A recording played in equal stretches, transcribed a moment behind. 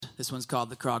This one's called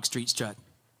the Krog Street Strut.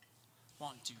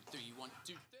 1, 2, 3, 1,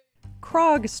 2, 3.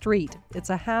 Krog Street.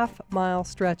 It's a half-mile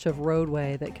stretch of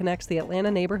roadway that connects the Atlanta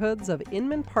neighborhoods of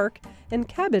Inman Park and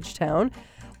Cabbagetown.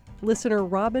 Listener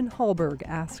Robin Hallberg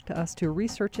asked us to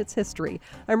research its history.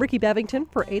 I'm Ricky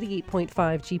Bevington for 88.5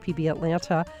 GPB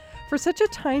Atlanta. For such a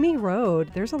tiny road,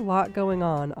 there's a lot going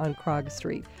on Krog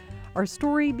Street. Our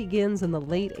story begins in the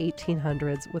late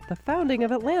 1800s with the founding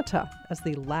of Atlanta as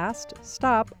the last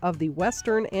stop of the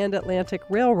Western and Atlantic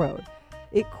Railroad.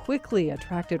 It quickly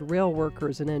attracted rail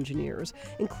workers and engineers,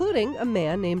 including a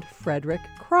man named Frederick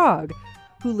Krog,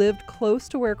 who lived close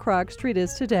to where Krog Street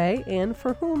is today and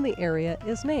for whom the area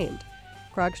is named.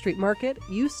 Krog Street Market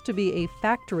used to be a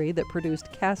factory that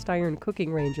produced cast iron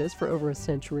cooking ranges for over a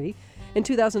century. In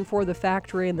 2004, the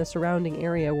factory and the surrounding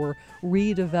area were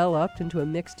redeveloped into a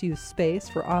mixed-use space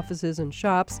for offices and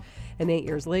shops, and 8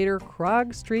 years later,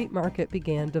 Krog Street Market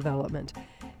began development.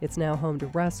 It's now home to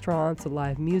restaurants, a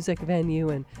live music venue,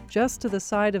 and just to the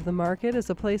side of the market is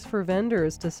a place for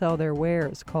vendors to sell their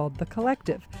wares called The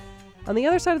Collective. On the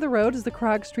other side of the road is the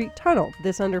Krog Street Tunnel.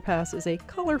 This underpass is a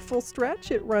colorful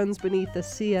stretch. It runs beneath the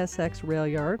CSX rail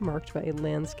yard, marked by a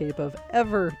landscape of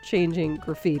ever-changing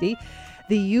graffiti.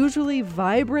 The usually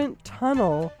vibrant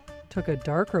tunnel took a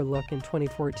darker look in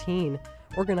 2014.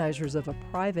 Organizers of a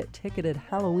private ticketed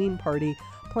Halloween party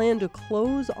plan to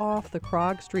close off the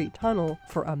Krog Street Tunnel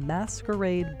for a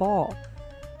masquerade ball.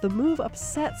 The move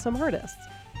upset some artists.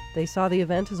 They saw the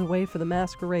event as a way for the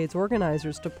masquerade's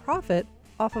organizers to profit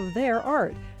off of their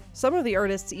art. Some of the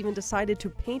artists even decided to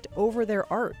paint over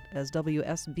their art, as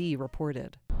WSB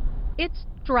reported. It's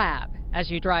drab as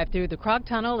you drive through the Krog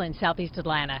Tunnel in southeast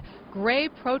Atlanta. Gray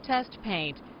protest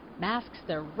paint masks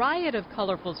the riot of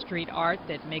colorful street art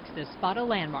that makes this spot a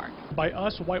landmark. By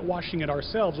us whitewashing it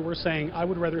ourselves, we're saying, I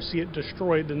would rather see it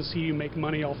destroyed than see you make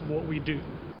money off of what we do.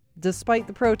 Despite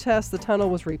the protests, the tunnel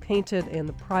was repainted and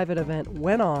the private event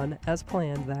went on as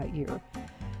planned that year.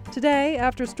 Today,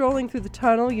 after strolling through the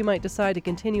tunnel, you might decide to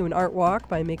continue an art walk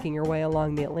by making your way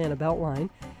along the Atlanta Beltline.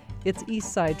 Its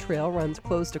east side trail runs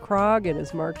close to Krog and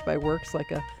is marked by works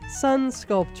like a sun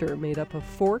sculpture made up of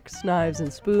forks, knives,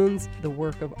 and spoons, the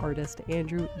work of artist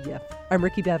Andrew Yiff. I'm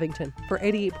Ricky Bevington for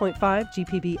 88.5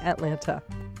 GPB Atlanta.